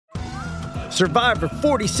Survivor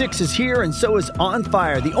 46 is here, and so is On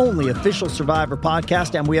Fire, the only official Survivor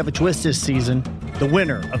podcast, and we have a twist this season. The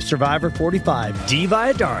winner of Survivor 45, Dee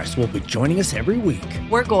Valladares, will be joining us every week.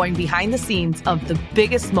 We're going behind the scenes of the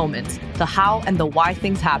biggest moments, the how and the why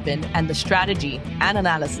things happen, and the strategy and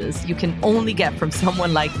analysis you can only get from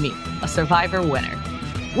someone like me, a Survivor winner.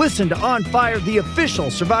 Listen to On Fire, the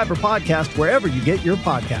official Survivor podcast, wherever you get your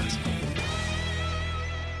podcast.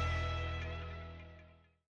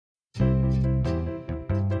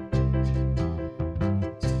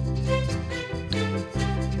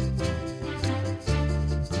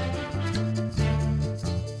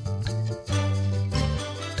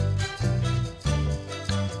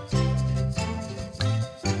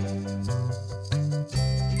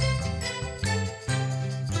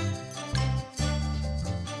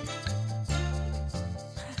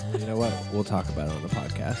 You know what? We'll talk about it on the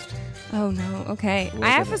podcast. Oh, no. Okay. We'll I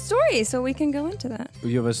have get a story, so we can go into that.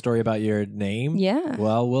 You have a story about your name? Yeah.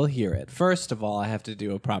 Well, we'll hear it. First of all, I have to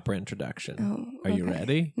do a proper introduction. Oh, Are you okay.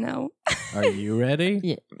 ready? No. Are you ready?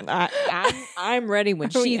 Yeah, I'm ready when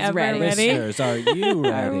Are we she's ever ready. ready? Listeners, are you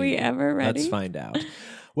ready? Are we ever ready? Let's find out.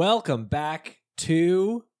 Welcome back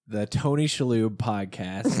to the Tony Shalhoub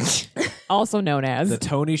podcast, Also known as. the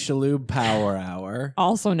Tony Shalhoub Power Hour,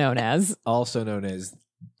 Also known as. also known as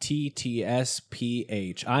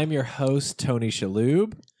TTSPH. I'm your host, Tony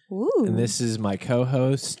Shalhoub, Ooh. and this is my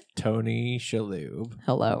co-host, Tony Shalhoub.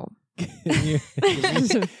 Hello. give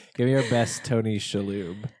me your best Tony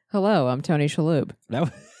Shalhoub. Hello, I'm Tony Shalhoub.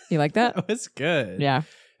 That You like that? was good. Yeah.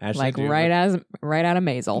 Ashley, Like do you right have out of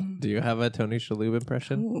Maisel. do you have a Tony Shalhoub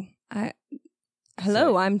impression? Ooh.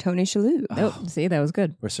 Hello, I'm Tony Shalhoub. Oh, see, that was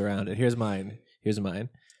good. We're surrounded. Here's mine.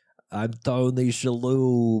 I'm Tony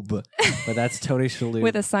Shalhoub. But that's Tony Shalhoub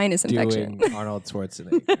With a sinus infection. doing Arnold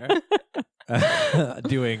Schwarzenegger.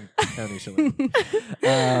 Doing Tony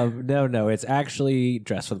Shalhoub. No, it's actually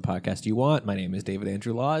Dress for the Podcast You Want. My name is David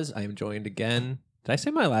Andrew Laws. I am joined again. Did I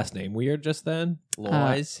say my last name weird just then?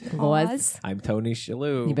 Laws. Was. I'm Tony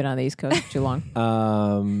Shalhoub. You've been on the East Coast too long.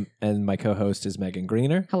 And my co-host is Megan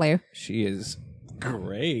Greener. Hello. She is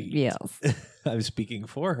great. Yes. I'm speaking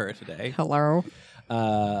for her today. Hello.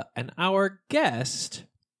 And our guest,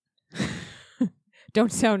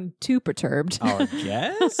 Don't sound too perturbed. our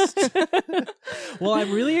guest? Well,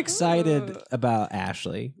 I'm really excited about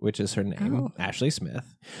Ashley, which is her name, Oh. Ashley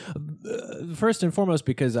Smith. First and foremost,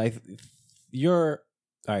 because you're,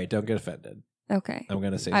 all right, don't get offended. Okay. I'm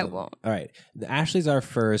going to say I something. won't. All right. Ashley's our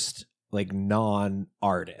first, like,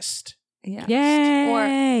 non-artist. Yeah.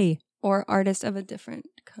 Yay. Or artist of a different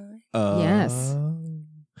kind. Yes.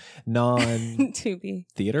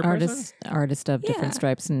 Non-theater person? Artist of different Yeah.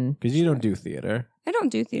 stripes and Because you don't do theater. I don't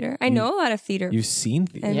do theater. I know a lot of theater. You've seen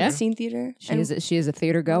theater. I've Yeah. seen theater. she is a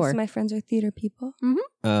theater Most goer. of my friends are theater people.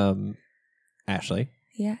 Ashley,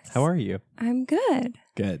 Yes. how are you? I'm good.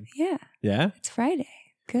 Good. Yeah. Yeah? It's Friday.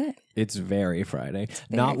 Good. It's very Friday. very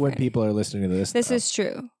Not when Friday. people are listening to this. This though. is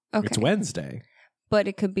true. Okay. It's Wednesday. But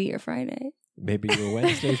it could be your Friday. Maybe your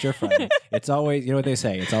Wednesday's your Friday. It's always, you know what they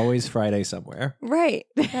say? It's always Friday somewhere. Right.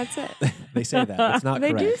 That's it. They say that. It's not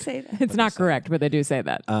They correct. do say that. It's not correct, but they do say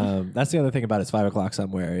that. That's the other thing about it's 5 o'clock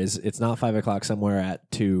somewhere is it's not 5 o'clock somewhere at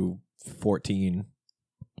 2:14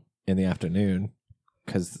 in the afternoon,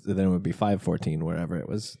 because then it would be 5:14 wherever it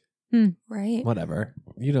was. Right. Whatever.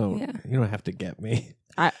 You don't have to get me.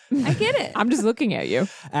 I get it. I'm just looking at you.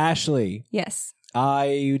 Ashley, Yes.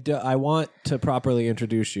 I want to properly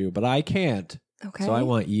introduce you, but I can't. Okay. So I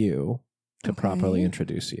want you to Okay. properly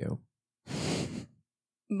introduce you.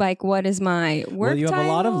 Like, what is my work Well, you have a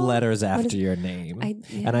lot of title? letters What after is- your name.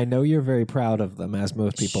 yeah. And I know you're very proud of them, as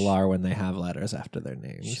most people are when they have letters after their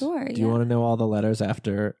names. Sure, Do you yeah. want to know all the letters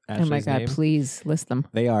after Ashley's Oh my God, name? please list them.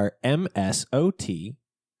 They are MSOT,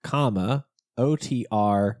 comma,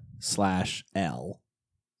 OTR/L.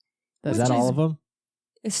 Is that all of them?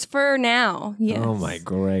 It's for now. Yes. Oh my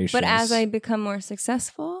gracious. But as I become more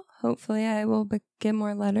successful, hopefully I will get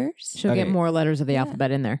more letters. She'll Okay. get more letters of the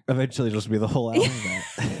alphabet in there. Eventually it'll just be the whole alphabet.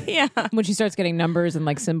 Yeah. When she starts getting numbers and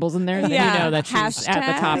like symbols in there, then Yeah. you know that she's at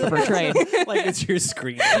the top of her trade. Like it's your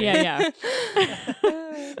screen. Yeah.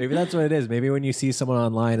 Maybe that's what it is. Maybe when you see someone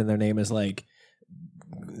online and their name is like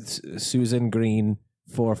Susan Green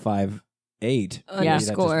 458. maybe that just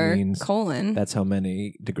Underscore means colon. That's how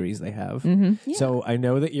many degrees they have. Mm-hmm. Yeah. So I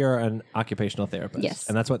know that you're an occupational therapist. Yes.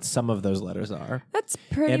 And that's what some of those letters are. That's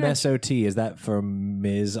pretty much. MSOT, is that for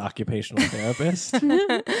Ms. Occupational Therapist?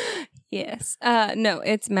 Yes. No,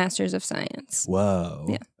 it's Masters of Science Whoa.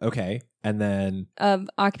 Yeah. Okay. And then of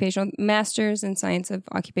Occupational Masters in Science of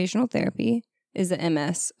Occupational Therapy is the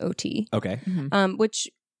MSOT. okay. Which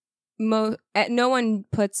no one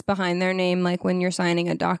puts behind their name like when you're signing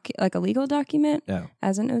a legal document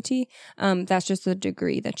as an OT. That's just the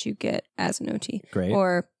degree that you get as an OT. Great.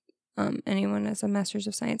 Or anyone as a Master's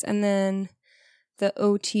of Science. And then the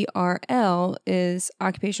OTRL is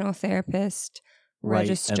occupational therapist Right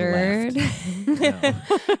registered. and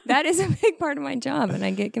left. That is a big part of my job, and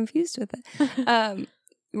I get confused with it.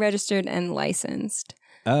 Registered and licensed.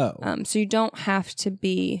 Oh. So you don't have to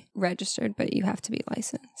be registered, but you have to be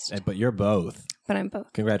licensed. But you're both. But I'm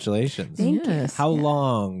both. Congratulations. Thank you. Yes. How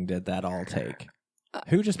long did that all take?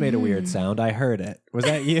 Who just made a weird sound? I heard it. Was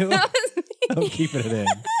that you? That was me. I'm keeping it in.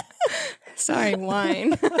 Sorry,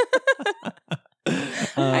 wine.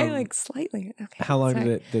 I slightly. Okay. How long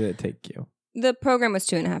sorry. did it take you? The program was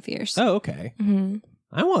 2.5 years. Oh, okay. Mm-hmm.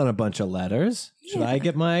 I want a bunch of letters. Should I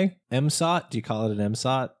get my MSOT? Do you call it an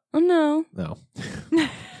MSOT? Oh no. No.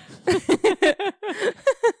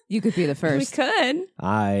 You could be the We first. could.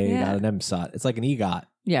 I Yeah. got an MSOT. It's like an EGOT.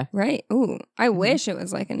 Yeah. Right. Ooh. I wish it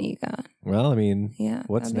was like an EGOT. Well, I mean, Yeah.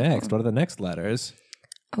 what's that'd be next? cool. What are the next letters?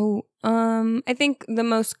 Oh, I think the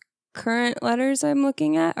most current letters I'm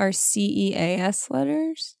looking at are CEAS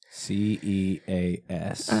letters,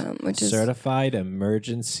 CEAS. which is Certified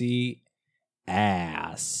Emergency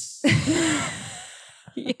Ass.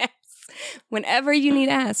 yes. Whenever you need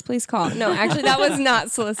ass, please call. No, actually, that was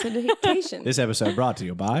not solicitation. This episode brought to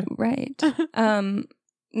you by. Right.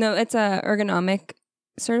 No, it's a ergonomic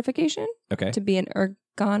certification Okay. to be an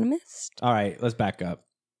ergonomist. All right, let's back up.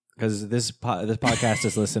 Because this podcast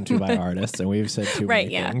is listened to by artists, and we've said too Right.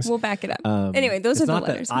 many Yeah. things. We'll back it up. Anyway, those it's are the not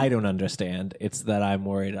letters. that I don't understand. It's that I'm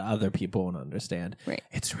worried other people won't understand. Right.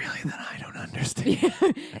 It's really that I don't understand.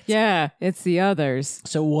 Yeah, it's the others.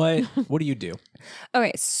 So what do you do?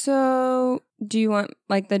 Okay, so do you want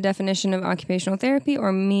the definition of occupational therapy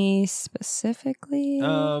or me specifically? Let's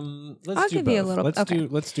I'll do give you a both. little- okay.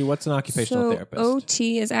 Let's do what's an occupational So therapist?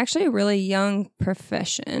 OT is actually a really young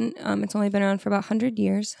profession. It's only been around for about 100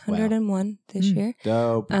 years, 101 this year.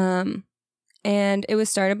 Dope. And it was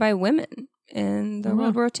started by women in the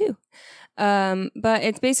World War II. But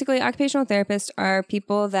it's basically occupational therapists are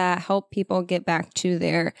people that help people get back to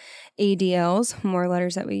their ADLs, more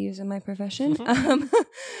letters that we use in my profession,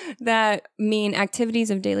 that mean activities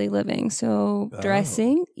of daily living. So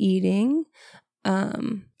dressing, eating,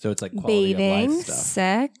 So it's like quality of bathing, life stuff.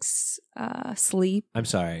 sex, sleep. I'm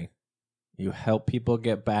sorry. You help people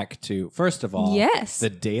get back to, first of all, Yes. the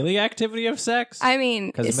daily activity of sex? I mean,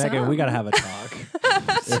 Because Megan, we got to have a talk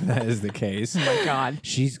if that is the case. Oh my God.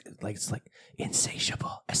 She's it's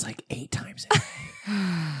insatiable. It's 8 times a day.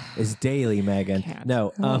 It's daily, Megan. Can't.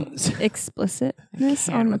 No. explicitness Can't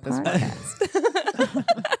on the with this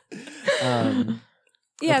podcast.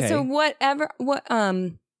 Yeah. Okay. So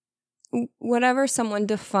whatever someone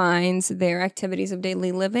defines their activities of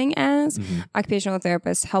daily living as, occupational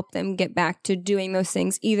therapists help them get back to doing those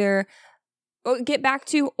things, either get back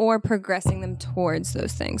to or progressing them towards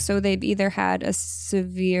those things. So they've either had a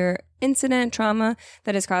severe incident, trauma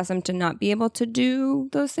that has caused them to not be able to do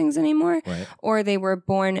those things anymore, Right. or they were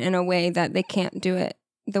born in a way that they can't do it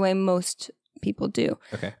the way most people do.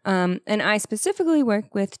 Okay. And I specifically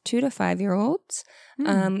work with 2 to 5 year olds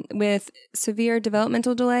with severe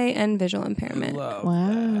developmental delay and visual impairment. Love Wow.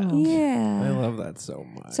 that. Yeah. I love that so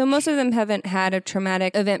much. So most of them haven't had a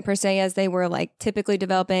traumatic event per se, as they were typically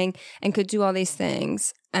developing and could do all these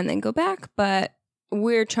things and then go back. But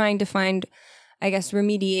we're trying to find, I guess,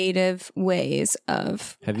 remediative ways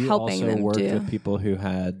of Have you helping also them worked do. with people who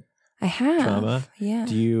had I have trauma? Yeah.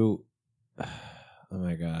 Do you... Oh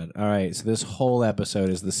my God. All right. So this whole episode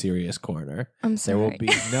is the serious corner. I'm There sorry. will be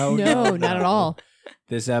no, No, not at all.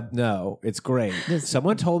 No, it's great.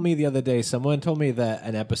 Someone told me the other day, that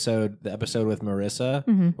the episode with Marissa,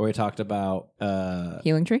 where we talked about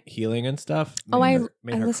Healing tree? healing and stuff. I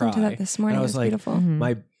made her listened to cry. that this morning. And I It was was like, beautiful.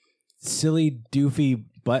 my silly doofy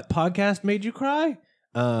butt podcast made you cry?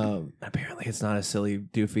 Apparently it's not as silly,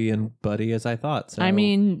 doofy, and buddy as I thought. So. I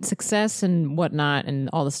mean, success and whatnot and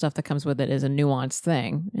all the stuff that comes with it is a nuanced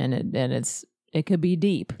thing. And it could be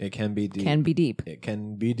deep. it can be deep. Can be deep. It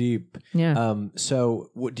can be deep. Yeah. So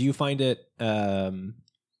do you find it,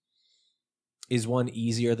 is one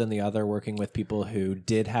easier than the other working with people who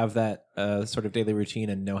did have that sort of daily routine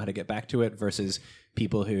and know how to get back to it versus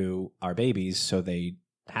people who are babies so they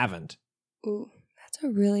haven't? Ooh, that's a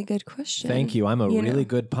really good question. Thank you. I'm a You really know.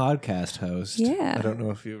 good podcast host. Yeah. I don't know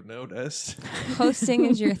if you've noticed. Hosting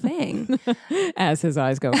is your thing. As his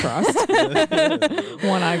eyes go crossed.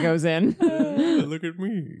 One eye goes in. Look at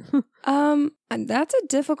me. That's a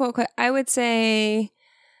difficult question. I would say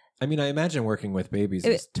I mean, I imagine working with babies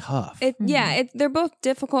is tough. They're both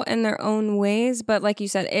difficult in their own ways, but like you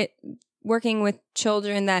said, working with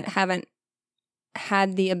children that haven't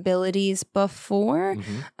had the abilities before,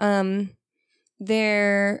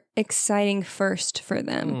 they're exciting first for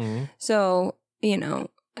them. So,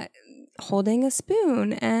 holding a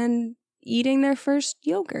spoon and eating their first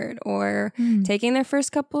yogurt or taking their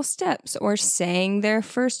first couple steps or saying their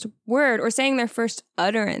first word or saying their first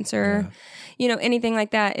utterance or, anything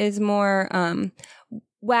like that is more,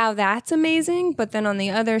 wow, that's amazing. But then on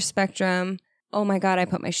the other spectrum, oh my God, I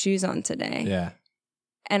put my shoes on today. Yeah.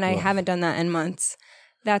 And I haven't done that in months.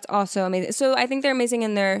 That's also amazing. So I think they're amazing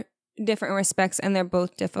in their different respects and they're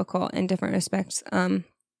both difficult in different respects.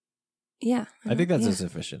 Yeah. I think that's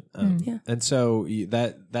sufficient. And so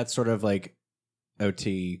that's sort of like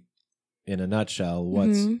OT in a nutshell.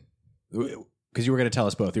 Because you were going to tell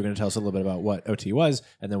us both. You were going to tell us a little bit about what OT was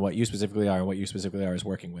and then what you specifically are and what you specifically are is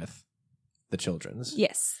working with the children's.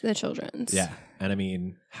 Yes, the children's. Yeah. And I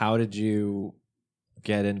mean, how did you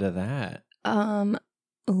get into that?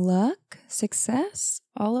 Luck, success,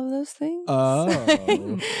 all of those things. Oh.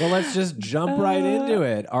 Well, let's just jump right into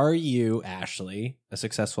it. Are you, Ashley, a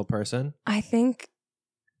successful person? I think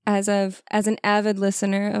as an avid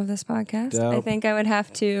listener of this podcast, I think I would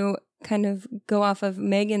have to kind of go off of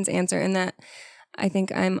Megan's answer in that I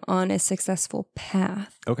think I'm on a successful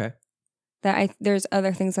path. Okay. That there's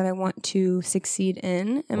other things that I want to succeed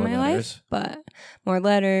in my life, but more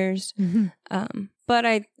letters. But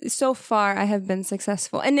so far I have been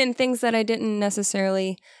successful, and in things that I didn't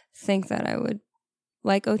necessarily think that I would,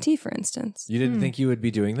 like OT, for instance. You didn't think you would be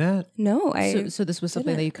doing that? No, So this was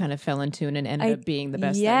something that you kind of fell into and it ended up being the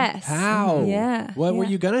best yes. thing? How? Yeah. What were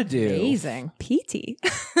you going to do? Amazing. PT.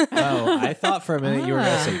 Oh, I thought for a minute you were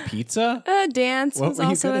going to say pizza. Dance What was were you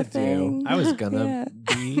also gonna a thing. do? I was going to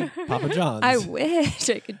be Papa John's. I wish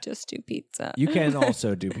I could just do pizza. You can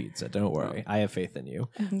also do pizza. Don't worry. I have faith in you.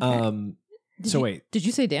 Okay. Did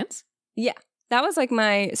you say dance? Yeah. That was like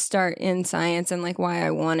my start in science and like why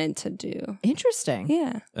I wanted to do. Interesting.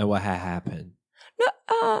 Yeah. And what happened?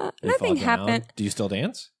 No, You nothing fall down? happened. Do you still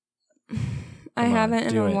dance? I Come on, haven't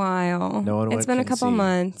in do a it. while. No one It's been a can couple see.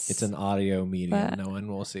 months. It's an audio medium. But- No one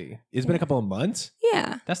will see. It's been a couple of months?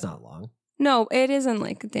 Yeah. That's not long. No, it isn't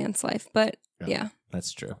like dance life, but yeah.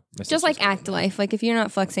 That's true. My Just like sister's act doing life. Like if you're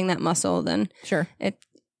not flexing that muscle, then Sure. it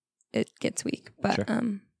gets weak. But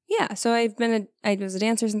Sure. yeah, so I was a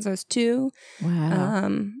dancer since I was 2.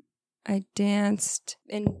 Wow. I danced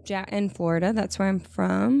in Florida. That's where I'm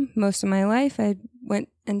from. Most of my life, I went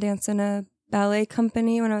and danced in a ballet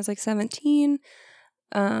company when I was like 17.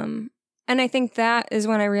 And I think that is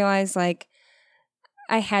when I realized like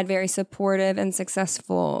I had very supportive and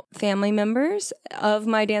successful family members of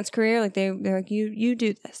my dance career. Like they're like, you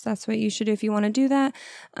do this. That's what you should do if you want to do that.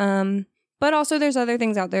 But also there's other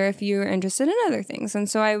things out there if you're interested in other things. And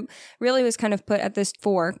so I really was kind of put at this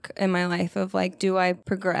fork in my life of like, do I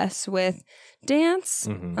progress with dance?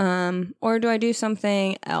 Or do I do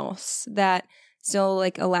something else that still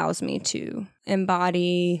like allows me to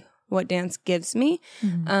embody what dance gives me?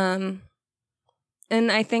 And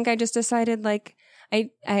I think I just decided like, I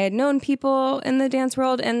had known people in the dance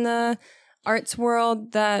world and the arts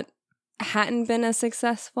world that hadn't been as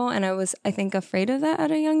successful, and I was, I think, afraid of that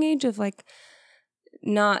at a young age of like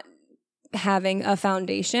not having a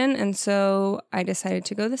foundation. And so I decided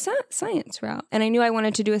to go the science route, and I knew I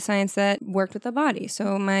wanted to do a science that worked with the body.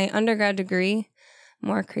 So my undergrad degree,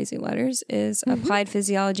 more crazy letters, is applied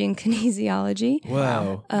physiology and kinesiology.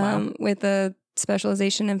 Wow. With a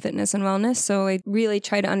specialization in fitness and wellness. So I really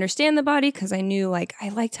tried to understand the body because I knew like I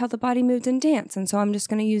liked how the body moved in dance, and so I'm just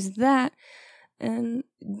going to use that and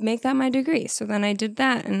make that my degree. So then I did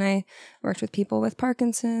that, and I worked with people with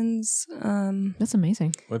Parkinson's. That's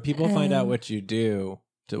amazing. When people find out what you do,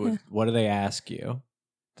 what do they ask you?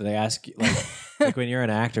 Do they ask you, like when you're an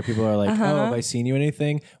actor, people are like, oh, have I seen you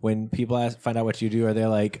anything? When people find out what you do, are they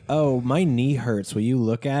like, oh, my knee hurts. Will you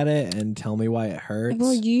look at it and tell me why it hurts?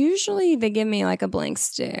 Well, usually they give me like a blank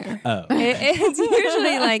stare. Oh. It's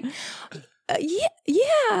usually like,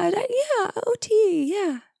 yeah, OT,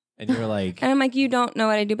 yeah. And you're like, And I'm like, you don't know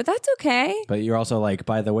what I do, but that's okay. but you're also like,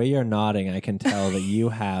 by the way you're nodding, I can tell that you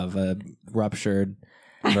have a ruptured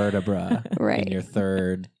vertebra Right. in your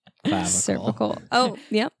third clavicle. Cervical. Oh,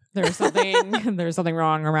 yep. There's something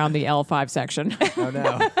wrong around the L5 section. Oh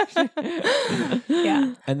no.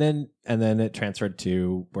 Yeah. And then it transferred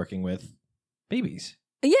to working with babies.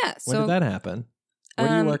 Yeah. When So did that happen? Where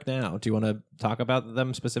do you work now? Do you want to talk about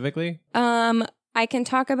them specifically? I can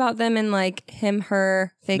talk about them in like him,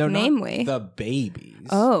 her fake No, name not way. the babies.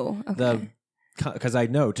 Oh, okay. because I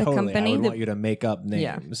know totally. company? I would want you to make up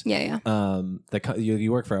names. Yeah.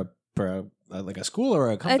 You work for like a school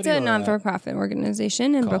or a company? It's a non-for-profit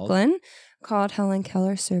organization in Brooklyn called Helen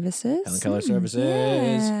Keller Services. Helen Keller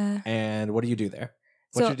Services. Yeah. And what do you do there?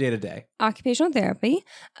 What's your day-to-day? Occupational therapy.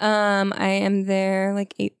 I am there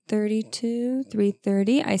like 8:30 to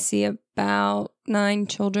 3:30. I see about 9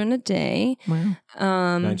 children a day. Wow.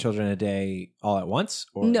 9 children a day all at once?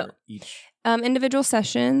 Or No. each? Individual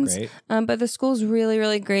sessions. Great. But the school's really,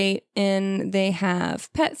 really great. And they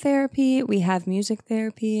have pet therapy. We have music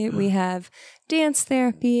therapy. We have dance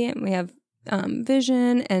therapy. We have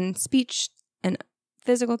vision and speech and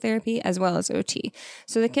physical therapy, as well as OT.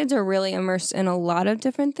 So the kids are really immersed in a lot of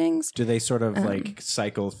different things. Do they sort of like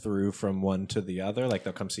cycle through from one to the other? Like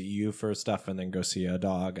they'll come see you for stuff and then go see a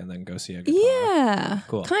dog and then go see a guitar? Yeah.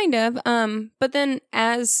 Cool. Kind of. But then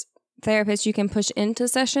as therapists, you can push into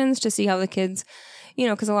sessions to see how the kids,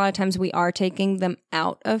 because a lot of times we are taking them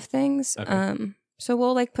out of things. Okay. So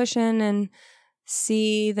we'll like push in and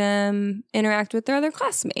see them interact with their other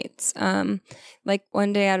classmates. Like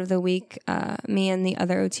one day out of the week, me and the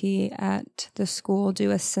other OT at the school do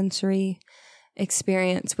a sensory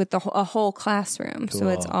experience with a whole classroom. Cool. So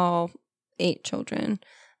it's all 8 children.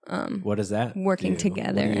 What does that working do?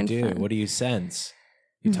 together What do you and do? fun. What do you sense?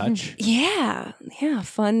 You touch? Yeah,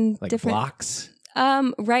 fun. Like different blocks?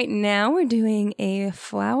 Right now we're doing a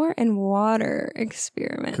flour and water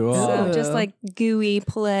experiment. Cool. So just like gooey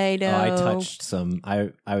Play-Doh. Oh, I touched some.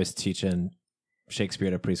 I was teaching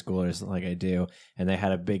Shakespeare to preschoolers like I do, and they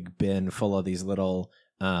had a big bin full of these little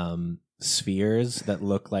spheres that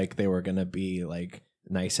looked like they were going to be like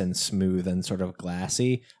nice and smooth and sort of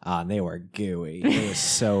glassy. And they were gooey. It was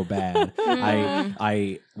so bad.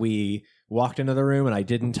 We walked into the room and I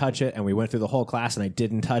didn't touch it, and we went through the whole class and I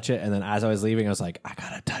didn't touch it, and then as I was leaving I was like, I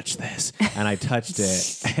gotta touch this, and I touched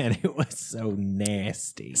it and it was so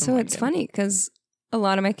nasty. So it's funny because a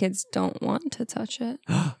lot of my kids don't want to touch it.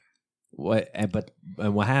 What? And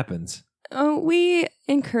what happens? Oh, we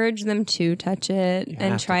encourage them to touch it You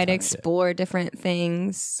and have to try to touch explore different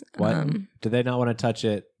things. What? Do they not want to touch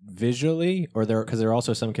it visually, or because there are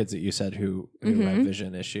also some kids that you said who have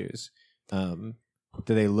vision issues?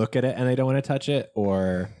 Do they look at it and they don't want to touch it,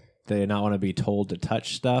 or do they not want to be told to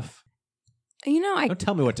touch stuff? Don't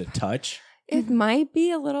tell me what to touch. It might be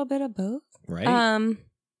a little bit of both. Right.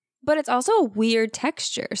 But it's also a weird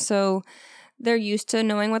texture. So they're used to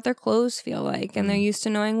knowing what their clothes feel like, and they're used to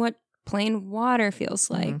knowing what plain water feels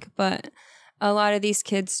like. But a lot of these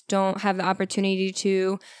kids don't have the opportunity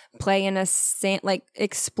to play in a sand, like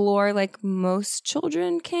explore like most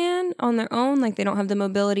children can on their own. Like they don't have the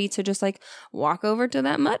mobility to just like walk over to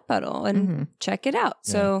that mud puddle and check it out.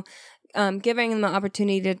 Yeah. So giving them the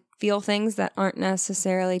opportunity to feel things that aren't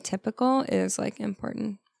necessarily typical is like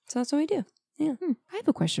important. So that's what we do. Yeah. I have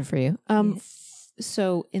a question for you.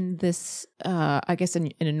 So in this, I guess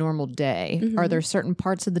in a normal day, are there certain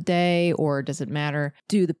parts of the day, or does it matter?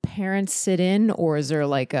 Do the parents sit in, or is there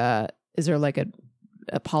like a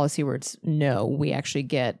policy where it's no, we actually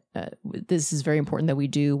get, this is very important that we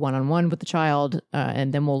do one-on-one with the child,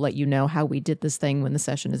 and then we'll let you know how we did this thing when the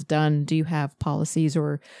session is done. Do you have policies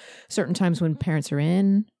or certain times when parents are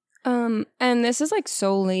in? And this is like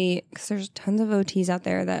solely because there's tons of OTs out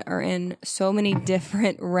there that are in so many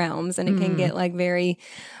different realms, and it can get like very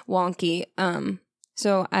wonky.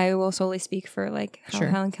 So I will solely speak for like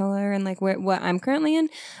Helen Keller and like what I'm currently in.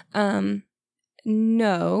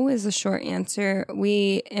 No is the short answer.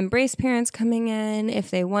 We embrace parents coming in if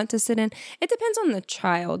they want to sit in. It depends on the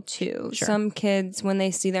child too. Sure. Some kids, when they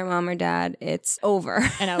see their mom or dad, it's over.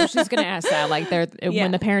 And I was just going to ask that, like when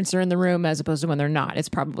the parents are in the room as opposed to when they're not, it's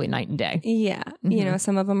probably night and day. Yeah.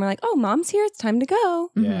 Some of them are like, oh, mom's here. It's time to go.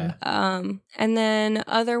 Yeah. And then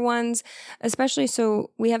other ones, especially, so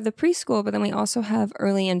we have the preschool, but then we also have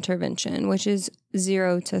early intervention, which is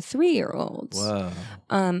 0 to 3-year-olds. Whoa.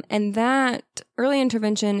 And that early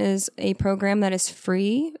intervention is a program that is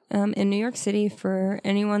free in New York City for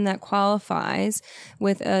anyone that qualifies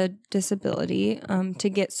with a disability to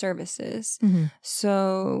get services.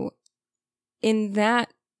 So in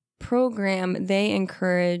that program, they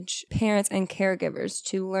encourage parents and caregivers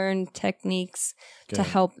to learn techniques to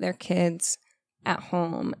help their kids at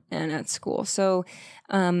home and at school. So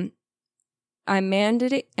I'm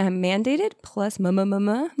mandated plus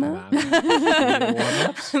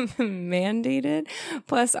mandated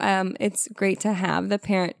plus it's great to have the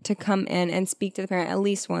parent to come in and speak to the parent at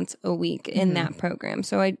least once a week in that program.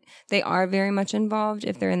 So they are very much involved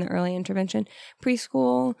if they're in the early intervention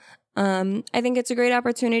preschool. I think it's a great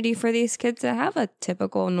opportunity for these kids to have a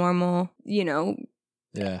typical normal,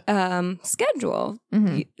 schedule.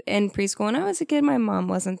 Mhm. In preschool, when I was a kid, my mom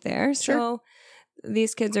wasn't there. Sure. So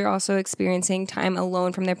these kids are also experiencing time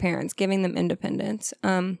alone from their parents, giving them independence.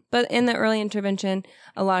 But in the early intervention,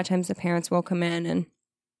 a lot of times the parents will come in and,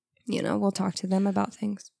 we'll talk to them about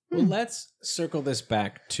things. Well, let's circle this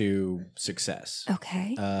back to success.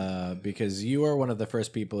 Okay. Because you are one of the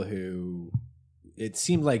first people who it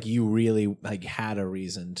seemed like you really had a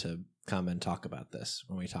reason to come and talk about this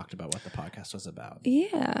when we talked about what the podcast was about.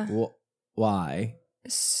 Yeah. Well, why?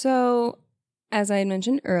 So, as I had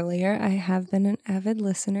mentioned earlier, I have been an avid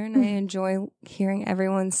listener and I enjoy hearing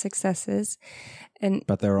everyone's successes.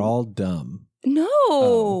 But they're all dumb.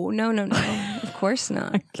 No. Of course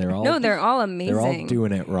not. They're all they're all amazing. They're all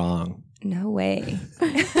doing it wrong. No way.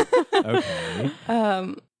 Okay.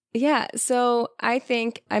 Yeah, so I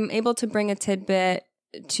think I'm able to bring a tidbit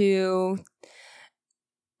to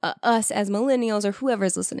us as millennials or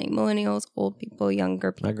whoever's listening. Millennials, old people,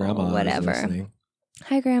 younger people, My grandma is whatever. listening.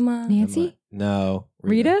 Hi, Grandma. Nancy? No.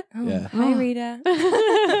 Rita? Oh, Yeah. Hi, Rita.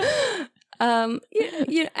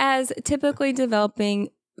 As typically developing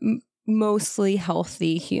mostly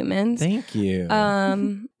healthy humans, Thank you.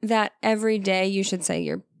 that every day you should say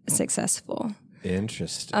you're successful.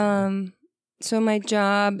 Interesting. So my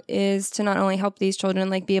job is to not only help these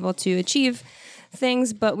children be able to achieve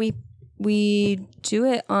things, but we do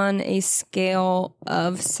it on a scale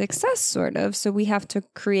of success, sort of. So we have to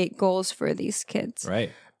create goals for these kids.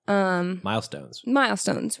 Right. Milestones.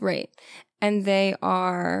 Milestones, right. And they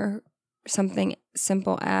are something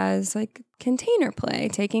simple as container play,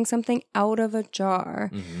 taking something out of a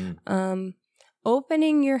jar,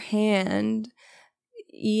 opening your hand,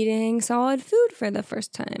 eating solid food for the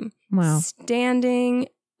first time. Wow. Standing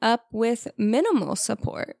up with minimal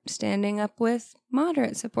support, standing up with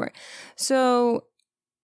moderate support. So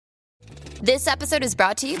This episode is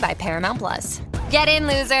brought to you by Paramount Plus. Get in,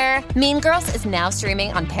 loser! Mean Girls is now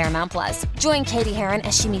streaming on Paramount Plus. Join Katie Heron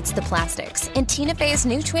as she meets the plastics in Tina Fey's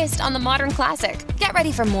new twist on the modern classic. Get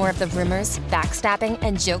ready for more of the rumors, backstabbing,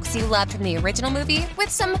 and jokes you loved from the original movie with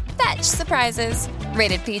some fetch surprises.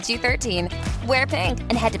 Rated PG-13. Wear pink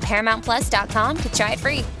and head to ParamountPlus.com to try it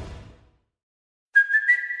free.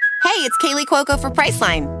 Hey, it's Kaylee Cuoco for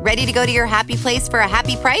Priceline. Ready to go to your happy place for a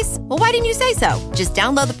happy price? Well, why didn't you say so? Just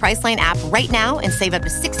download the Priceline app right now and save up to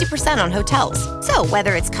 60% on hotels. So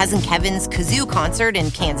whether it's Cousin Kevin's Kazoo Concert in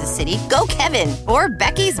Kansas City, go Kevin, or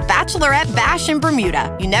Becky's Bachelorette Bash in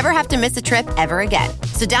Bermuda, you never have to miss a trip ever again.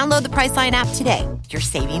 So download the Priceline app today. Your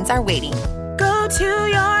savings are waiting. Go to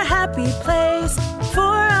your happy place for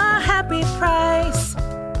a happy price.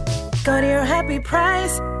 Go to your happy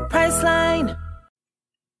price, Priceline.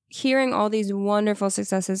 hearing all these wonderful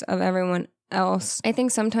successes of everyone else, I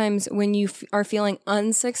think sometimes when you are feeling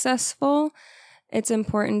unsuccessful, it's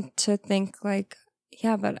important to think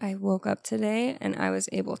yeah, but I woke up today and I was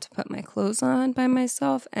able to put my clothes on by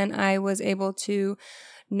myself and I was able to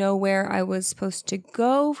know where I was supposed to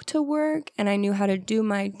go to work and I knew how to do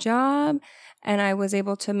my job and I was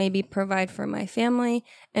able to maybe provide for my family,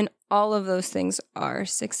 and all of those things are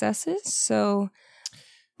successes. So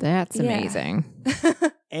that's amazing.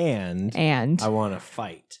 And I want to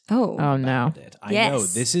fight. Oh no. I know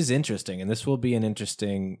this is interesting, and this will be an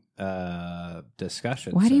interesting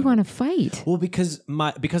discussion. Why do you want to fight? Well, because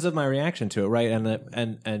of my reaction to it, right?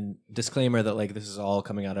 And disclaimer that this is all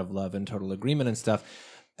coming out of love and total agreement and stuff.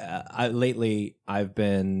 Lately I've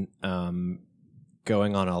been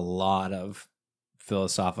going on a lot of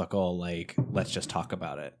philosophical let's just talk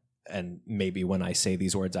about it. And maybe when I say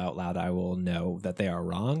these words out loud, I will know that they are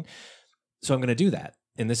wrong. So I'm going to do that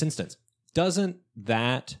in this instance. There's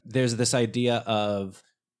this idea of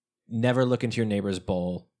never look into your neighbor's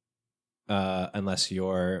bowl unless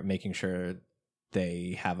you're making sure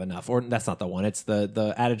they have enough. Or that's not the one. It's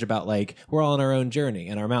the adage about we're all on our own journey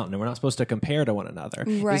in our mountain and we're not supposed to compare to one another.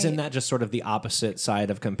 Right. Isn't that just sort of the opposite side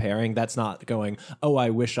of comparing? That's not going, oh, I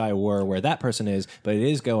wish I were where that person is, but it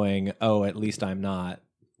is going, oh, at least I'm not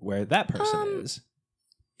where that person is.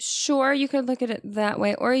 Sure, you could look at it that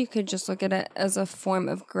way, or you could just look at it as a form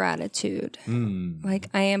of gratitude. I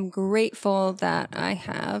am grateful that I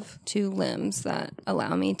have two limbs that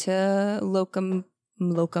allow me to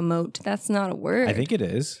locomote. That's not a word. I think it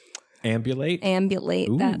is. Ambulate. Ambulate.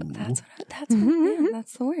 That's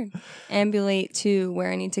the word. Ambulate to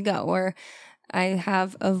where I need to go, or I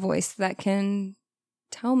have a voice that can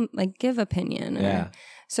give opinion. Yeah.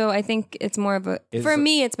 So I think it's more of for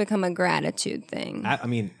me, it's become a gratitude thing. I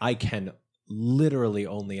mean, I can literally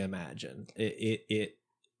only imagine. It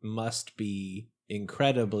must be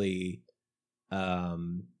incredibly,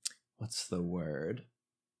 what's the word?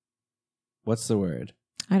 I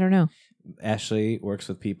don't know. Ashley works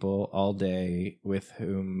with people all day with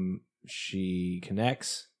whom she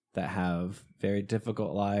connects that have very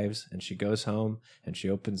difficult lives, and she goes home and she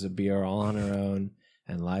opens a beer all on her own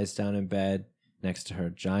and lies down in bed next to her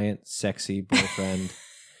giant sexy boyfriend.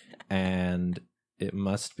 And it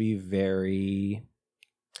must be very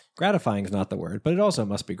gratifying is not the word, but it also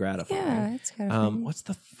must be gratifying. Yeah, it's gratifying. What's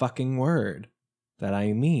the fucking word that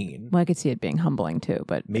I mean? Well, I could see it being humbling too,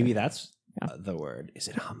 but Maybe that's the word. Is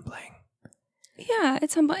it humbling? Yeah,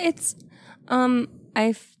 it's humbling. It's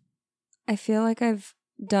I feel like I've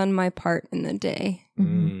done my part in the day.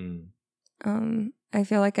 I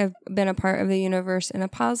feel like I've been a part of the universe in a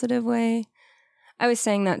positive way. I was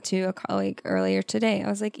saying that to a colleague earlier today. I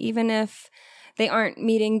was like, even if they aren't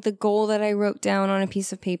meeting the goal that I wrote down on a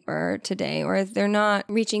piece of paper today, or if they're not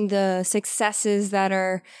reaching the successes that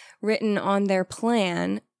are written on their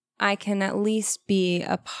plan, I can at least be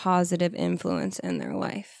a positive influence in their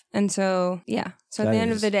life. And so, yeah. So at the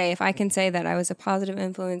end of the day, if I can say that I was a positive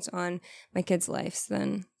influence on my kids' lives,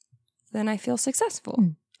 then I feel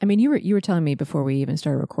successful. I mean, you were telling me before we even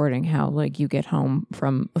started recording how like you get home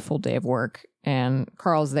from a full day of work and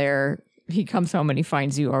Carl's there. He comes home and he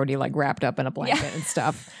finds you already like wrapped up in a blanket and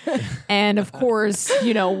stuff. And of course,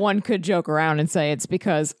 one could joke around and say it's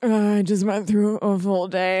because I just went through a full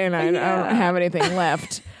day and I don't have anything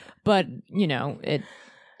left. But,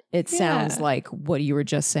 it sounds like what you were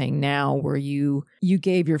just saying now, where you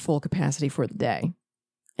gave your full capacity for the day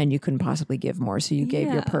and you couldn't possibly give more. So you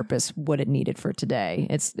gave your purpose what it needed for today.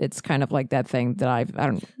 It's kind of like that thing that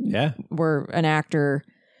where an actor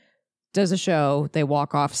does a show, they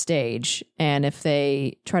walk off stage, and if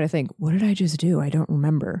they try to think, what did I just do? I don't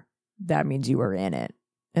remember. That means you were in it.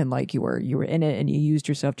 And like you were in it and you used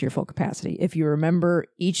yourself to your full capacity. If you remember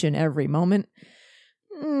each and every moment,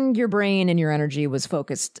 your brain and your energy was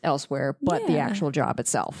focused elsewhere, but the actual job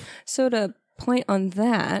itself. So to point on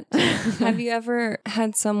that, have you ever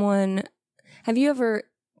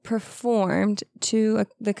performed to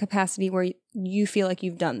the capacity where you feel like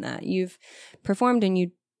you've done that? You've performed and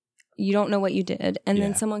you don't know what you did. And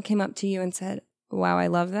then someone came up to you and said, wow, I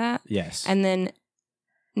love that. Yes. And then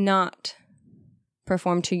not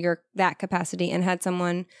perform to that capacity and had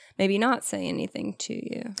someone maybe not say anything to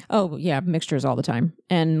you. Oh yeah, mixtures all the time.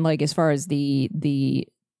 And like as far as the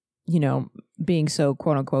being so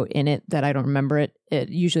quote unquote in it that I don't remember it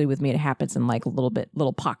usually with me it happens in like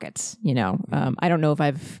little pockets. I don't know if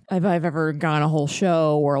I've ever gone a whole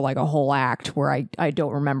show or like a whole act where I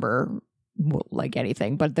don't remember like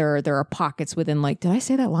anything, but there are pockets within like, did I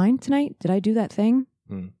say that line tonight? Did I do that thing?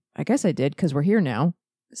 I guess I did because we're here now.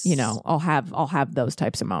 I'll have those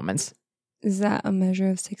types of moments. Is that a measure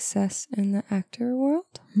of success in the actor world?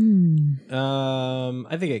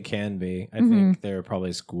 I think it can be. I think there are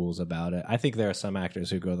probably schools about it. I think there are some actors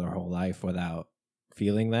who go their whole life without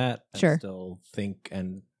feeling that and still think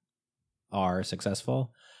and are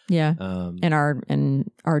successful. Yeah. And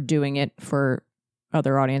are doing it for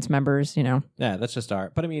other audience members, Yeah, that's just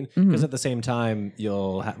art. But I mean, because at the same time,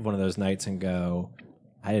 you'll have one of those nights and go,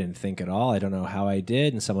 I didn't think at all. I don't know how I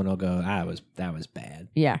did. And someone will go, that was bad.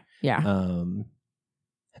 Yeah. Yeah.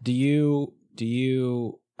 Do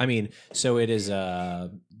you, I mean, so it is,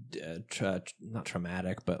 not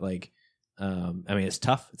traumatic, but like, I mean, it's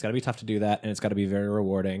tough. It's gotta be tough to do that. And it's gotta be very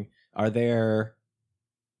rewarding. Are there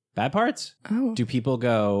bad parts? Oh. Do people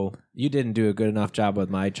go, you didn't do a good enough job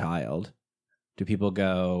with my child? Do people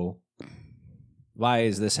go, why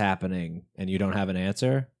is this happening? And you don't have an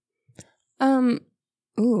answer?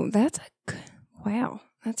 Ooh, that's a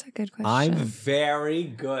good question. I'm very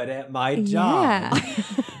good at my job. Yeah.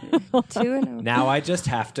 2-0. Now I just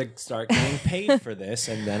have to start getting paid for this,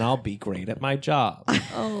 and then I'll be great at my job.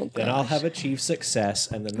 Oh, then I'll have achieved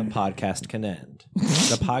success, and then the podcast can end.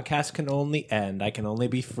 The podcast can only end. I can only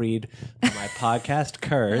be freed from my podcast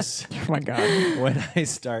curse. Oh my God. When I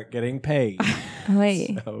start getting paid.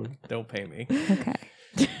 Wait. So don't pay me. Okay.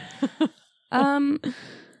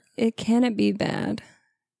 Can it be bad?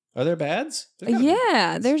 Are there bads?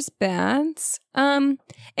 Yeah, there's bads.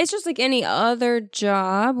 It's just like any other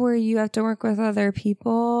job where you have to work with other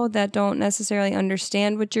people that don't necessarily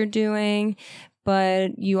understand what you're doing,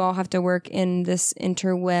 but you all have to work in this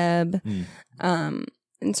interweb.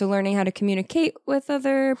 And so learning how to communicate with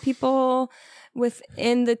other people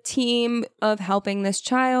within the team of helping this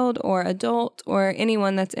child or adult or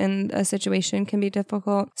anyone that's in a situation can be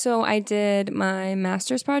difficult. So I did my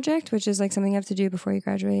master's project, which is like something you have to do before you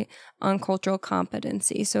graduate, on cultural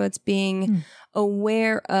competency. So it's being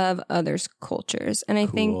aware of others' cultures. And I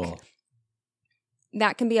think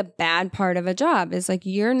that can be a bad part of a job, is like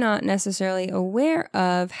you're not necessarily aware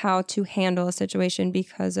of how to handle a situation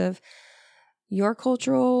because of your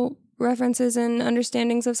cultural references and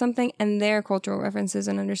understandings of something and their cultural references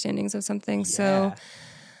and understandings of something. So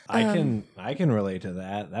I can relate to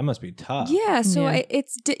that. That must be tough. yeah. So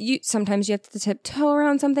sometimes you have to tiptoe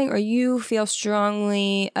around something, or you feel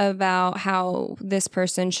strongly about how this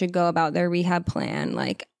person should go about their rehab plan.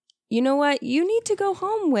 Like, you know what? You need to go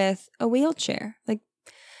home with a wheelchair. Like,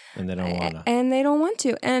 and they don't want to. And they don't want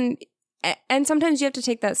to. And sometimes you have to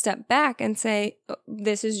take that step back and say,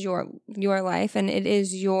 this is your life, and it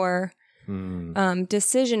is your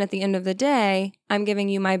decision at the end of the day. I'm giving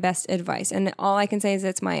you my best advice. And all I can say is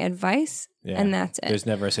it's my advice, and that's it. There's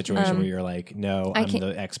never a situation where you're like, no, I'm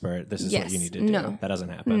the expert. This is what you need to do. No. That doesn't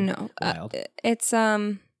happen. No. Wild. It's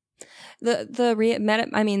the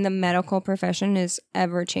medical profession is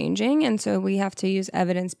ever changing. And so we have to use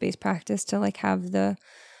evidence-based practice to like have the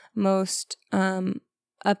most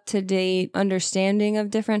up-to-date understanding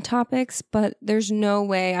of different topics, but there's no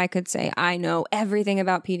way I could say I know everything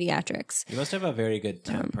about pediatrics. You must have a very good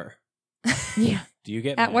temper. Yeah. Do you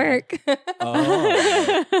get at mad? work?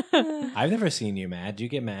 Oh. I've never seen you mad. Do you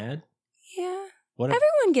get mad? Yeah. What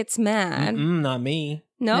Everyone gets mad. not me.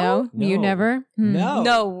 No? You never? No.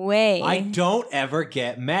 No way. I don't ever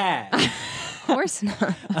get mad. Of course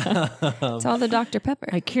not. It's all the Dr. Pepper.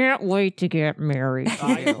 I can't wait to get married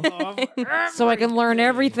I love so I can learn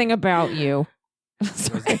everything about you.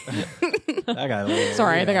 Sorry. That got a little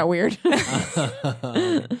Sorry, that got weird.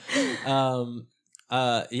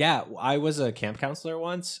 Yeah, I was a camp counselor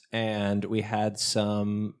once, and we had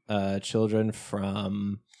some children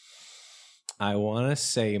from, I want to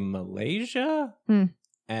say Malaysia.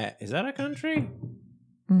 Is that a country?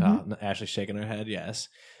 Mm-hmm. Ashley's shaking her head. Yes.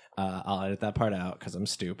 I'll edit that part out because I'm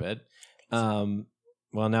stupid. Well,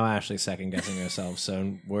 now Ashley's second guessing herself,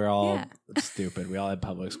 so we're all stupid. We all had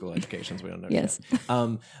public school educations. We don't know. Yes.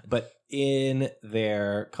 Yet. But in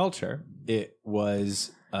their culture, it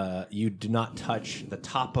was you do not touch the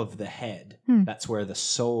top of the head. That's where the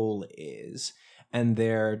soul is, and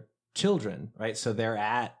they're children, right? So they're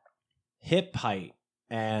at hip height,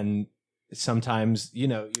 and sometimes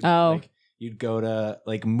you'd go to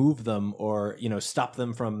like move them or, stop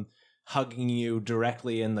them from hugging you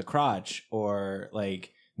directly in the crotch or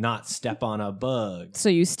like not step on a bug. So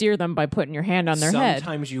you steer them by putting your hand on their head.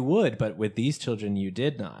 Sometimes you would, but with these children, you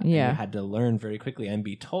did not. Yeah. And you had to learn very quickly and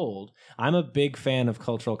be told. I'm a big fan of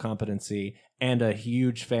cultural competency and a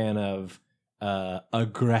huge fan of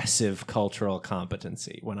aggressive cultural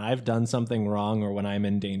competency. When I've done something wrong or when I'm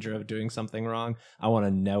in danger of doing something wrong, I want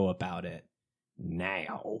to know about it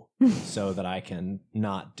now so that I can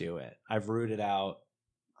not do it. I've rooted out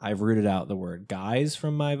the word guys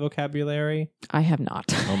from my vocabulary. I have not.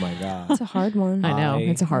 Oh my God. It's a hard one. I know.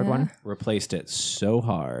 It's a hard one. Replaced it so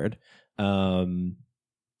hard. What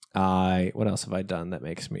else have I done that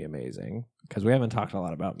makes me amazing? Because we haven't talked a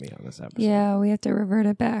lot about me on this episode. Yeah, we have to revert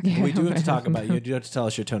it back. We do have to talk about you. You have to tell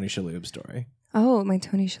us your Tony Shalhoub story. Oh, my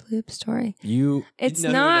Tony Shalhoub story. It's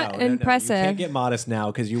No, not impressive. You can't get modest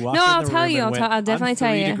now because you walked No, in I'll the tell room you. and I'll definitely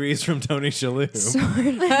tell you. 3 degrees from Tony Shalhoub. Sort of.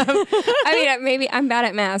 I mean, maybe I'm bad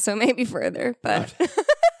at math, so maybe further, but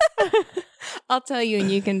I'll tell you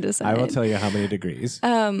and you can decide. I will tell you how many degrees.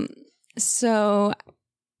 So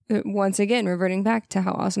once again, reverting back to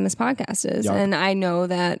how awesome this podcast is. Yep. And I know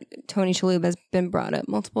that Tony Shalhoub has been brought up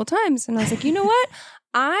multiple times. And I was like, you know what?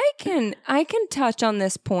 I can touch on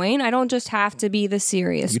this point. I don't just have to be the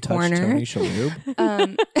serious corner. Tony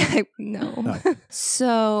Shalhoub? No. Oh.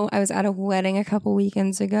 So I was at a wedding a couple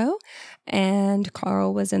weekends ago, and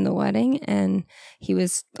Carl was in the wedding, and he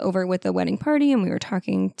was over with the wedding party, and we were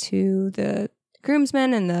talking to the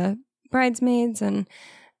groomsmen and the bridesmaids, and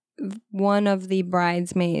one of the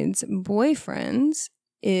bridesmaids' boyfriends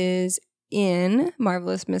is in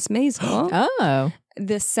Marvelous Miss Maisel. Oh.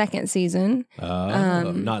 The second season. Not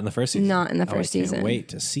in the first season. Not in the first season. I can't wait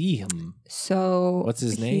to see him. So what's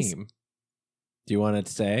his name? Do you want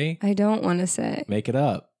to say? I don't want to say. Make it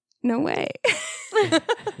up. No way.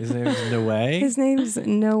 His name is No Way? His name's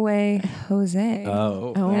No Way Jose.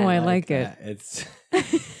 Oh, I like it. It's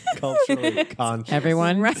culturally conscious.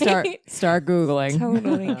 Everyone Right? start Googling.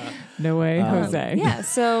 Totally. No Way Jose. Yeah,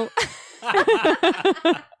 so...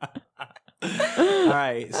 All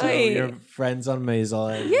right, so you're friends on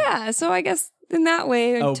Maisel. Yeah, so I guess in that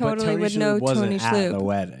way, I totally would know Tony Shalhoub. At the Shalhoub.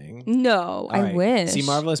 wedding. No, I wish. See,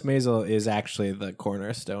 Marvelous Maisel is actually the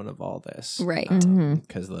cornerstone of all this, Right?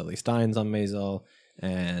 Because Lily Stein's on Maisel,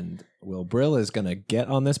 and Will Brill is going to get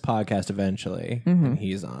on this podcast eventually, and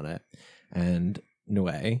he's on it. And No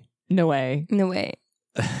Way. No way.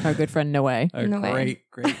 Our good friend No Way. Our No way.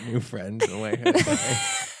 great new friend, No Way.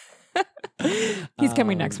 He's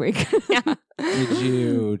coming next week. Did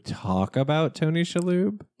you talk about Tony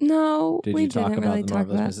Shalhoub? No, Did we you talk didn't about really the talk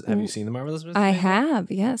Marvelous about. Have you seen the Marvelous Mrs. I Maisel?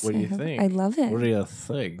 have, yes. What do you I have. think? I love it. What do you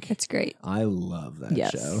think? It's great. I love that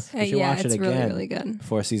Yes. show. You should Yeah, watch it's it really, again really good.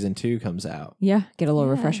 before season 2 comes out. Yeah, get a little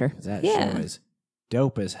Yeah. refresher. 'Cause that Yeah. show is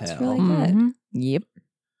dope as hell. It's really good. Mhm. Yep.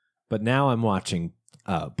 But now I'm watching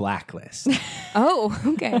Blacklist. Oh,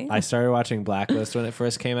 okay. I started watching Blacklist when it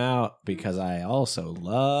first came out because I also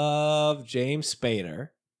love James Spader.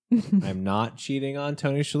 I'm not cheating on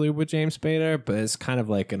Tony Shalhoub with James Spader, but it's kind of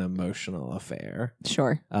like an emotional affair.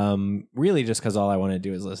 Sure. Really just because all I want to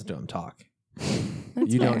do is listen to him talk.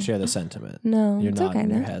 That's You fair. don't share the sentiment. No, You're it's not okay in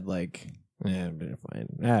your though. head like, I'm fine.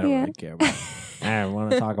 I don't Yeah. really care about I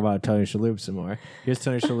want to talk about Tony Shalhoub some more. Here's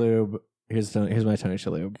Tony Shalhoub. Here's my Tony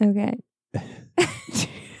Shalhoub. Okay.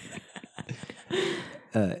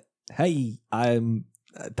 Hey, I'm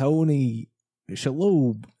Tony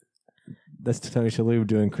Shalhoub. That's Tony Shalhoub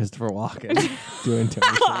doing Christopher Walken. Doing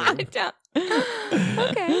Tony Shalhoub.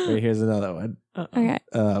 Okay. Wait, here's another one. Okay.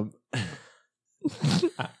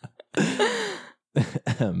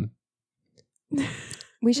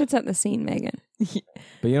 We should set the scene, Megan.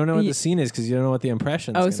 But you don't know what the scene is because you don't know what the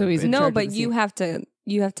impression. Oh, so he's in No, charge of but the you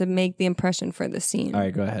scene. have to make the impression for the scene. All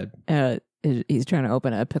right, go ahead. He's trying to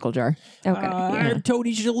open a pickle jar. Okay. Yeah. I'm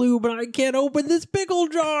Tony Shalhoub, and I can't open this pickle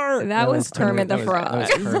jar. That was Kermit the Frog.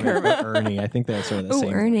 That was Kermit or Ernie. I think that's sort of the Oh,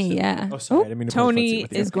 same. Ernie, voices. yeah. Oh, sorry. I didn't mean to play footsie Tony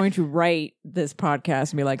with you. is going to write this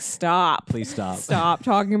podcast and be like, stop. Please stop. Stop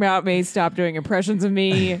talking about me. Stop doing impressions of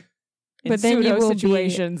me. But then you will be-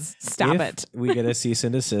 situations. Stop If it. we get a cease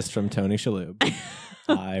and desist from Tony Shalhoub,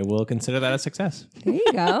 I will consider that a success. There you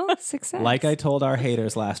go. Success. Like I told our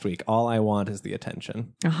haters last week, all I want is the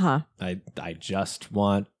attention. Uh-huh. I just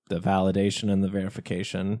want the validation and the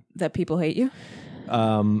verification. That people hate you? Is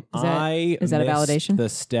that a validation? The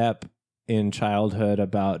step in childhood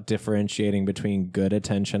about differentiating between good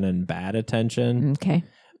attention and bad attention. Okay.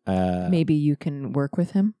 Maybe you can work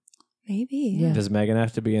with him. Maybe. Yeah. Does Megan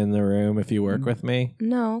have to be in the room if you work with me?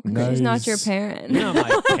 No, because she's not your parent. You're not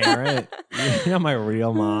my parent. You're not my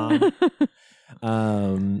real mom.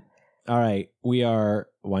 All right. We are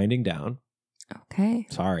winding down. Okay.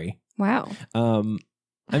 Sorry. Wow.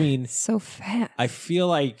 I mean, So fast. I feel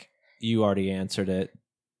like you already answered it.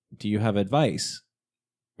 Do you have advice?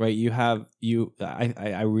 Right?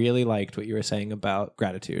 I really liked what you were saying about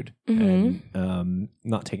gratitude and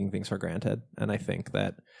not taking things for granted. And I think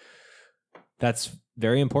that that's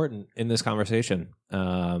very important in this conversation.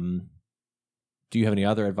 Do you have any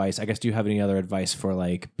other advice? I guess, do you have any other advice for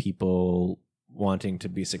like people wanting to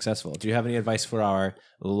be successful? Do you have any advice for our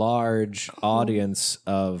large audience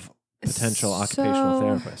of potential occupational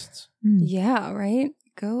therapists? Yeah, right?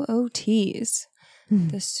 Go OTs.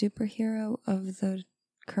 The superhero of the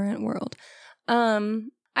current world.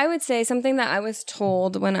 I would say something that I was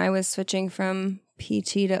told when I was switching from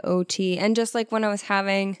PT to OT, and just like when I was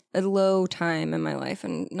having a low time in my life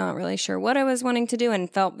and not really sure what I was wanting to do and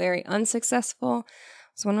felt very unsuccessful,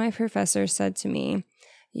 was one of my professors said to me,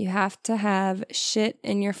 you have to have shit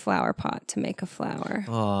in your flower pot to make a flower.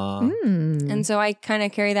 Aww. And so I kind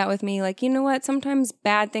of carry that with me. Like, you know what? Sometimes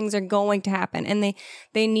bad things are going to happen, and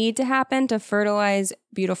they need to happen to fertilize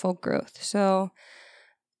beautiful growth. So,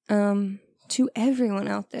 to everyone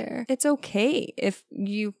out there, it's okay if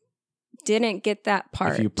you didn't get that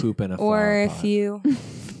part. If you poop in a or flower if pot. you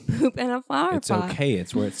poop in a flower It's pot. okay.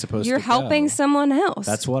 It's where it's supposed You're to go. helping someone else.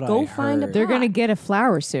 That's what Go I find a heard. They're going to pot. get a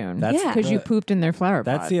flower soon. That's Yeah. because you pooped in their flower pot.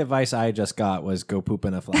 That's the advice I just got was go poop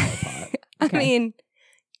in a flower pot. I mean,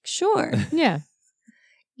 sure. Yeah.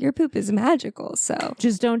 Your poop is magical, so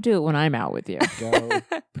Just don't do it when I'm out with you. Go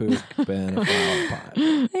poop in a flower pot.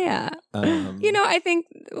 yeah. You know, I think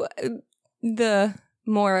the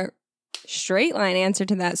more straight line answer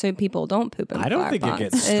to that, so people don't poop in I don't flower think it pots,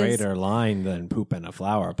 gets is- straighter line than poop in a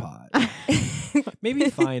flower pot. Maybe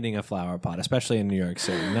finding a flower pot, especially in New York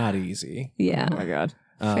City, not easy. Yeah. Oh my God.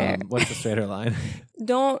 Fair. What's the straighter line?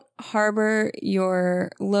 Don't harbor your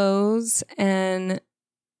lows and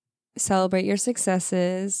celebrate your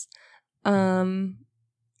successes.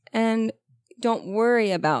 And don't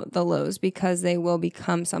worry about the lows because they will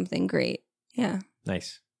become something great. Yeah.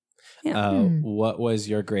 Nice. Yeah. What was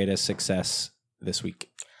your greatest success this week?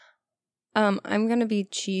 I'm going to be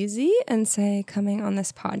cheesy and say coming on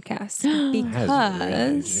this podcast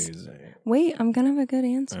That's because wait, I'm going to have a good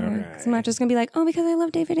answer. 'Cause I'm not just going to be like, oh, because I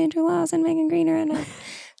love David Andrew Laws and Megan Greener and I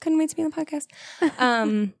couldn't wait to be on the podcast.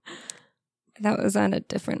 That was on a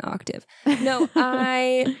different octave. No,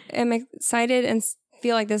 I am excited and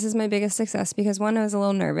feel like this is my biggest success because one, I was a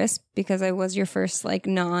little nervous because I was your first like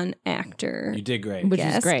non-actor. You did great. Which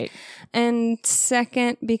guest. is great. And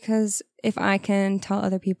second, because if I can tell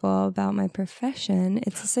other people about my profession,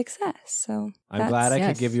 it's a success. So I'm glad I yes.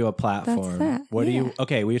 could give you a platform. that, What do yeah. you?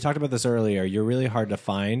 Okay, we talked about this earlier. You're really hard to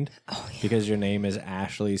find because your name is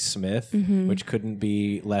Ashley Smith, which couldn't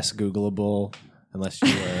be less Googleable unless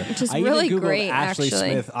you were. Which is I really even Googled great, Ashley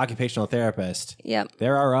actually. Smith, occupational therapist. Yep.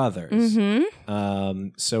 There are others. Mm-hmm.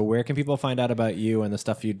 So where can people find out about you and the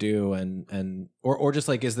stuff you do, and or just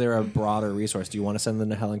like, is there a broader resource? Do you want to send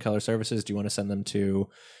them to Helen Keller Services? Do you want to send them to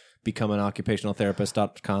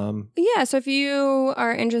becomeanoccupationaltherapist.com? Yeah, so if you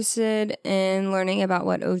are interested in learning about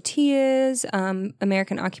what OT is,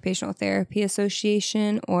 American Occupational Therapy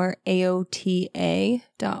Association or AOTA.org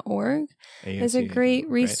is a great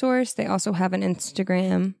resource. They also have an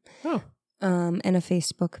Instagram and a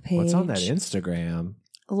Facebook page. What's on that Instagram?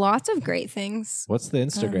 Lots of great things. What's the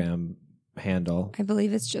Instagram handle? I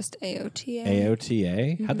believe it's just AOTA.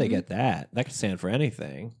 AOTA? How'd they get that? That could stand for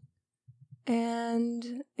anything.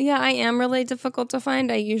 And yeah, I am really difficult to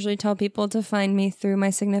find. I usually tell people to find me through my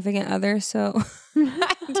significant other. So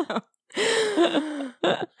I don't.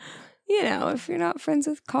 You know, if you're not friends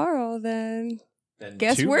with Carl, then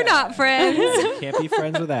guess too we're bad. not friends. You can't be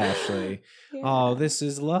friends with Ashley. Yeah. Oh, this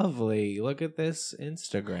is lovely. Look at this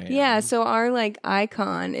Instagram. Yeah, so our like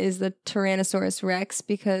icon is the Tyrannosaurus Rex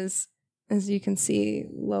because as you can see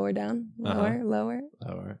lower down, lower, Lower.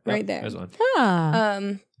 right there. There's one.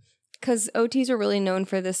 Because OTs are really known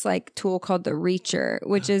for this like tool called the Reacher,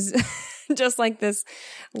 which is just like this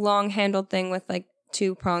long handled thing with like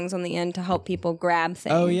 2 prongs on the end to help people grab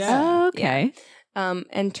things. Oh, yeah. Okay.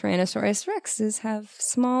 And Tyrannosaurus Rexes have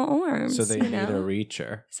small arms. So they you need a know?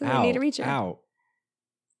 reacher. So they need a reacher. Ow.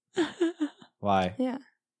 Why? Yeah.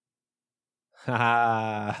 It's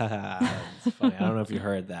funny. I don't know if you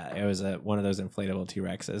heard that. It was one of those inflatable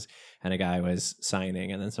T-Rexes, and a guy was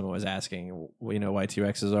signing, and then someone was asking, you know, why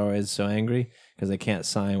T-Rexes are always so angry? Because they can't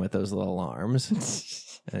sign with those little arms.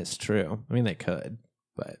 And it's true. I mean, they could,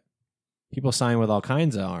 but people sign with all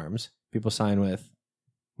kinds of arms. People sign with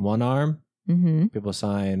one arm. Mm-hmm. People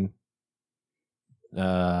sign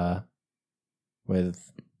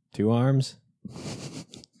with 2 arms.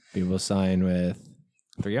 People sign with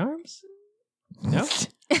 3 arms. No?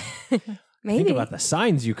 Maybe. Think about the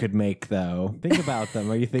signs you could make, though. Think about them.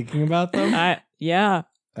 Are you thinking about them? Yeah.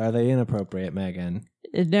 Are they inappropriate, Megan?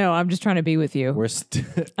 No, I'm just trying to be with you. We're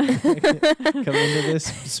come into this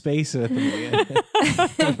space with me.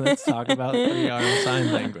 Let's talk about 3-arm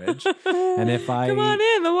sign language. And if I Come on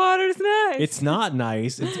in, the water's nice. It's not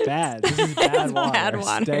nice. It's bad. This is bad water. bad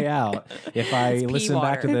water. Stay out. If I It's pea listen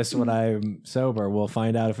back to water. this when I'm sober, we'll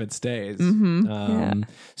find out if it stays. Mm-hmm.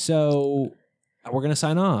 So we're gonna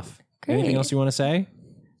sign off. Anything Great. else you want to say?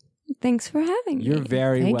 Thanks for having me. You're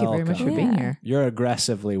very Thank welcome. you very much for being Yeah. here. You're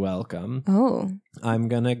aggressively welcome. Oh. I'm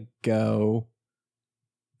gonna go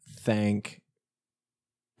thank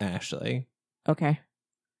Ashley. Okay.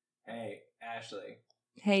 Hey, Ashley.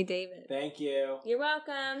 Hey, David. Thank you. You're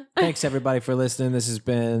welcome. Thanks everybody for listening. This has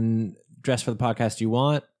been Dress for the Podcast You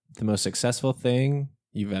Want, the most successful thing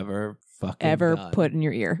you've ever fucking done. Put in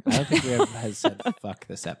your ear. I don't think we ever has said fuck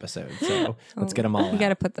this episode. So let's get them all You out. got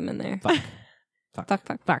to put them in there. Fuck. Fuck. Fuck,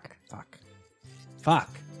 fuck, Fuck. Fuck. Fuck.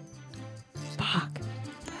 Fuck.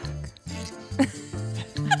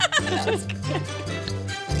 fuck.